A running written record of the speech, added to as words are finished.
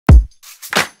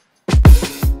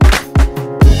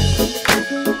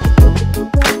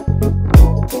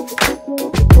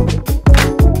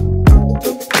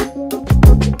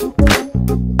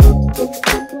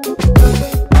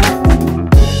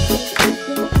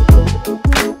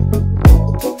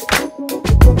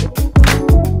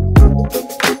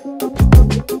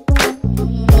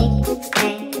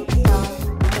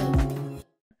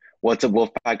What's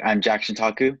up, Wolfpack? I'm Jackson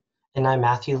Taku. And I'm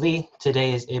Matthew Lee.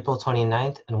 Today is April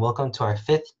 29th, and welcome to our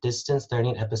 5th distance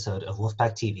learning episode of Cohs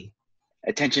Wptv.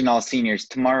 Attention all seniors,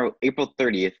 tomorrow, April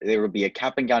 30th, there will be a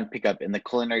cap and gown pickup in the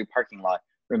culinary parking lot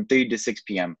from 3 to 6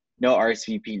 p.m. No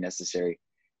RSVP necessary.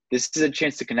 This is a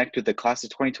chance to connect with the class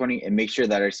of 2020 and make sure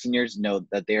that our seniors know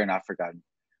that they are not forgotten.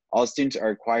 All students are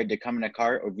required to come in a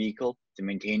car or vehicle to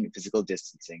maintain physical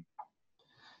distancing.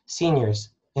 Seniors,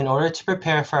 in order to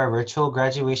prepare for our virtual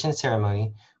graduation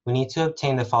ceremony, we need to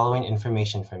obtain the following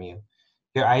information from you: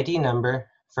 your ID number,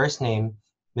 first name,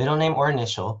 middle name or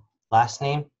initial, last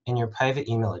name, and your private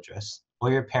email address,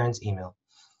 or your parents' email.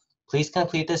 Please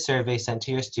complete the survey sent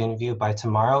to your student view by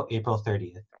tomorrow, April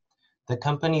 30th. The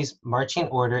company's marching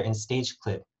order and stage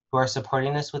clip, who are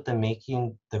supporting us with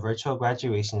making the virtual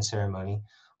graduation ceremony,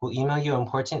 will email you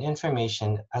important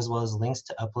information as well as links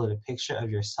to upload a picture of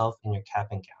yourself in your cap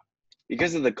and gown.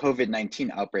 Because of the COVID-19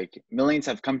 outbreak, millions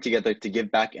have come together to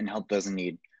give back and help those in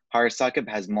need. Harasakab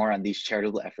has more on these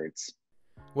charitable efforts.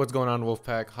 What's going on,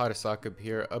 Wolfpack? Harasakab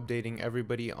here, updating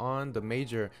everybody on the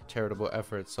major charitable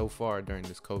efforts so far during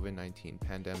this COVID-19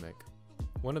 pandemic.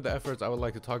 One of the efforts I would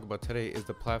like to talk about today is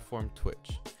the platform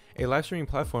Twitch, a live streaming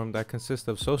platform that consists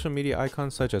of social media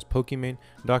icons such as Pokimane,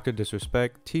 Dr.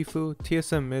 Disrespect, Tfue,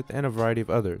 TSM Myth, and a variety of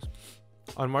others.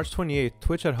 On March 28th,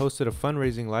 Twitch had hosted a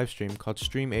fundraising livestream called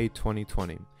Stream Aid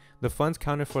 2020. The funds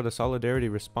counted for the Solidarity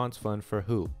Response Fund for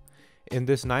WHO. In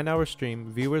this 9-hour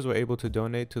stream, viewers were able to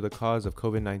donate to the cause of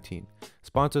COVID-19.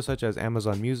 Sponsors such as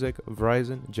Amazon Music,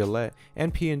 Verizon, Gillette,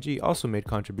 and P&G also made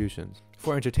contributions.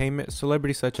 For entertainment,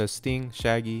 celebrities such as Sting,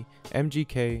 Shaggy,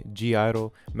 MGK,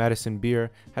 G-Idol, Madison Beer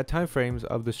had time frames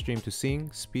of the stream to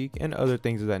sing, speak, and other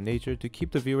things of that nature to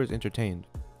keep the viewers entertained.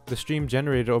 The stream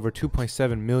generated over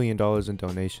 $2.7 million in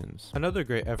donations. Another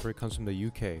great effort comes from the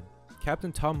UK.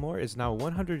 Captain Tom Moore is now a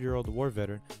 100-year-old war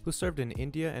veteran who served in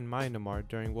India and Myanmar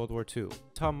during World War II.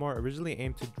 Tom Moore originally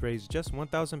aimed to raise just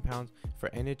 £1,000 for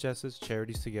NHS's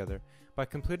Charities Together by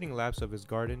completing laps of his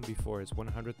garden before his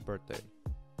 100th birthday.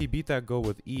 He beat that goal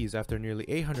with ease after nearly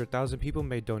 800,000 people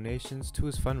made donations to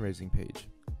his fundraising page.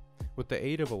 With the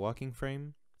aid of a walking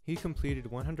frame, he completed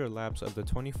 100 laps of the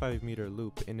 25-meter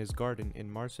loop in his garden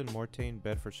in Marston Mortain,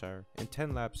 Bedfordshire, in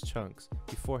 10 laps chunks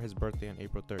before his birthday on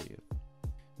April 30th.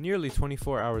 Nearly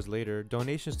 24 hours later,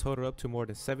 donations totaled up to more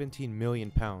than £17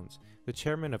 million. The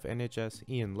chairman of NHS,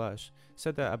 Ian Lush,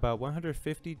 said that about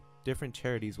 150 different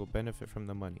charities will benefit from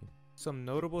the money. Some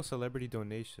notable celebrity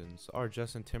donations are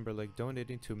Justin Timberlake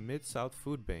donating to Mid-South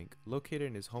Food Bank, located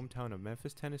in his hometown of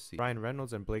Memphis, Tennessee. Ryan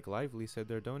Reynolds and Blake Lively said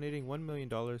they're donating $1 million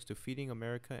to Feeding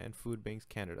America and Food Banks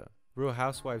Canada. Real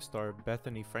Housewives star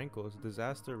Bethany Frankel's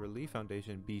Disaster Relief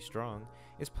Foundation, Be Strong,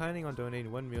 is planning on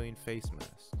donating 1 million face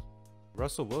masks.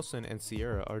 Russell Wilson and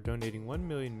Sierra are donating 1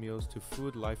 million meals to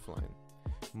Food Lifeline.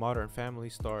 Modern Family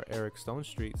star Eric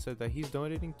Stonestreet said that he's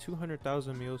donating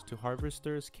 200,000 meals to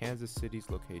Harvesters, Kansas City's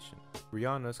location.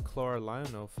 Rihanna's Clara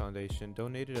Lionel Foundation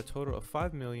donated a total of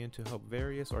 $5 million to help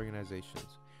various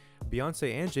organizations.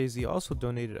 Beyonce and Jay-Z also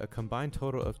donated a combined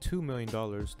total of $2 million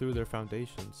through their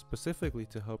foundations, specifically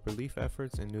to help relief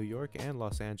efforts in New York and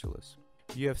Los Angeles.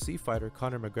 UFC fighter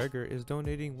Conor McGregor is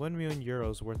donating €1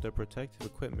 million worth of protective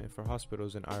equipment for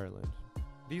hospitals in Ireland.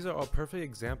 These are all perfect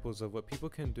examples of what people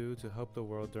can do to help the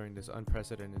world during this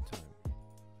unprecedented time.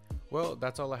 Well,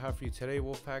 that's all I have for you today,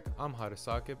 Wolfpack. I'm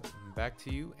Harasakab. Back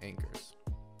to you, anchors.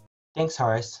 Thanks,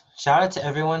 Horace. Shout out to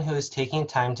everyone who is taking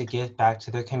time to give back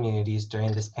to their communities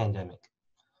during this pandemic.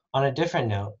 On a different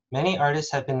note, many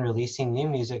artists have been releasing new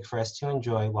music for us to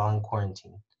enjoy while in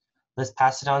quarantine. Let's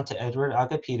pass it on to Edward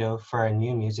Agapito for our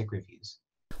new music reviews.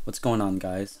 What's going on,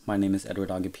 guys? My name is Edward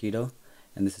Agapito,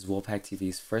 and this is Cohs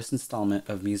Wptv's first installment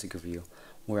of Music Review,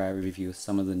 where I review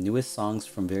some of the newest songs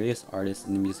from various artists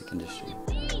in the music industry.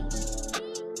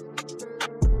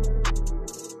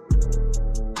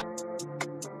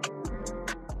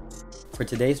 For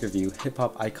today's review,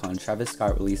 hip-hop icon Travis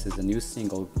Scott releases a new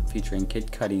single featuring Kid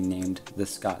Cudi named The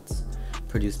Scotts,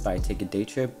 produced by Take a Day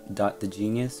Trip, Dot the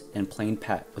Genius, and Plain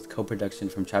Pat, with co-production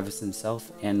from Travis himself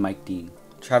and Mike Dean.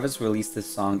 Travis released this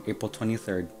song April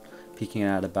 23rd, peaking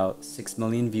at about 6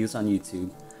 million views on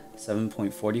YouTube,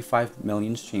 7.45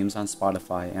 million streams on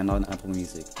Spotify and on Apple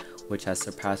Music, which has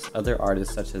surpassed other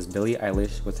artists such as Billie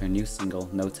Eilish with her new single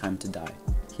No Time to Die.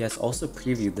 He has also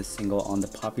previewed the single on the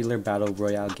popular battle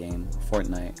royale game,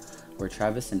 Fortnite, where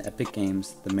Travis and Epic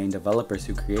Games, the main developers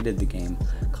who created the game,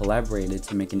 collaborated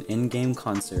to make an in-game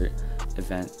concert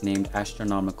event named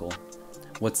Astronomical.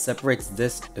 What separates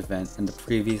this event and the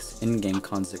previous in-game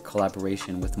concert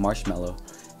collaboration with Marshmello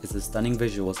is the stunning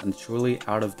visuals and truly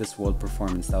out-of-this-world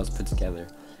performance that was put together.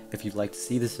 If you'd like to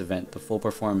see this event, the full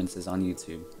performance is on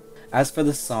YouTube. As for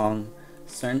the song,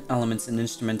 certain elements and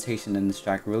instrumentation in this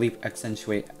track really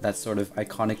accentuate that sort of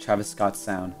iconic Travis Scott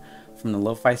sound, from the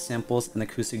lo-fi samples and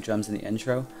acoustic drums in the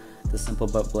intro, the simple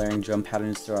but blaring drum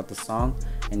patterns throughout the song,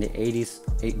 and the 80s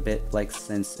 8-bit-like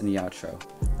synths in the outro,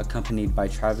 accompanied by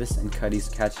Travis and Cuddy's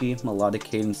catchy melodic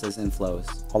cadences and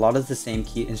flows. A lot of the same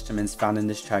key instruments found in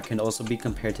this track can also be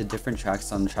compared to different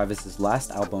tracks on Travis's last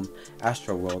album,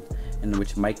 Astroworld, in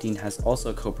which Mike Dean has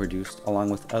also co-produced, along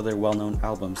with other well-known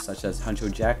albums such as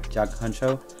Huncho Jack, Jack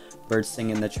Huncho, Birds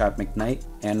Singin' the Trap McKnight,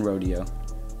 and Rodeo.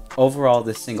 Overall,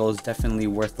 this single is definitely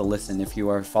worth a listen if you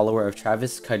are a follower of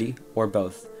Travis, Cuddy, or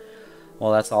both.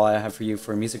 Well, that's all I have for you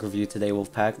for a music review today,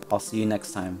 Wolfpack. I'll see you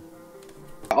next time.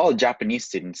 All Japanese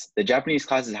students, the Japanese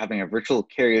class is having a virtual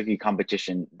karaoke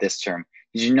competition this term.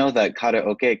 Did you know that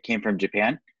karaoke came from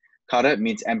Japan? Kara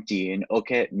means empty and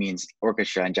oke means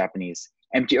orchestra in Japanese.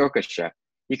 Empty orchestra.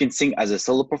 You can sing as a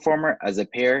solo performer, as a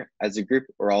pair, as a group,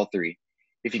 or all three.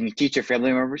 If you can teach your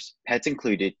family members, pets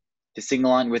included, to sing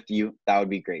along with you, that would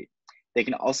be great. They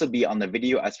can also be on the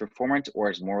video as performance or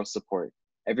as moral support.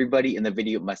 Everybody in the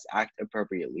video must act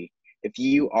appropriately. If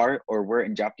you are or were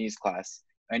in Japanese class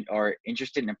and are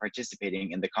interested in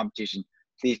participating in the competition,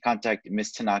 please contact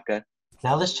Ms. Tanaka.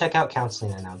 Now let's check out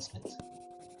counseling announcements.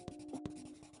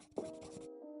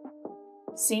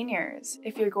 Seniors,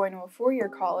 if you're going to a four-year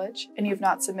college and you've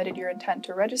not submitted your intent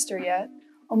to register yet,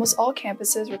 almost all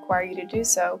campuses require you to do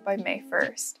so by May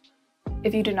 1st.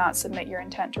 If you do not submit your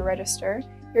intent to register,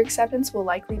 your acceptance will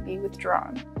likely be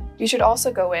withdrawn. You should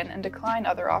also go in and decline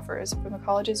other offers from the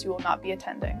colleges you will not be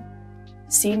attending.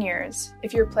 Seniors,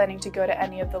 if you're planning to go to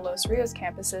any of the Los Rios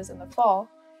campuses in the fall,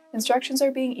 instructions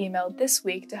are being emailed this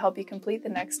week to help you complete the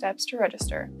next steps to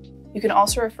register. You can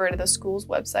also refer to the school's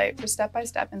website for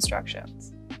step-by-step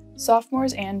instructions.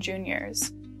 Sophomores and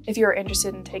juniors, if you are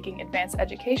interested in taking advanced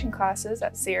education classes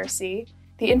at CRC,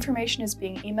 the information is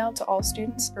being emailed to all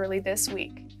students early this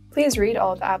week. Please read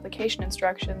all of the application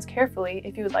instructions carefully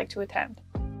if you would like to attend.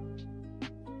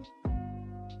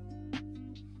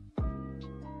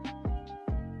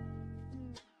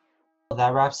 Well,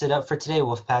 that wraps it up for today,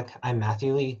 Wolfpack. I'm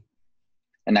Matthew Lee.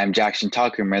 And I'm Jackson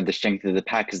Tucker. Remember, the strength of the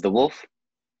pack is the wolf.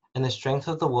 And the strength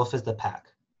of the wolf is the pack.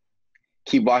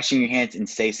 Keep washing your hands and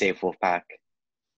stay safe, Wolfpack.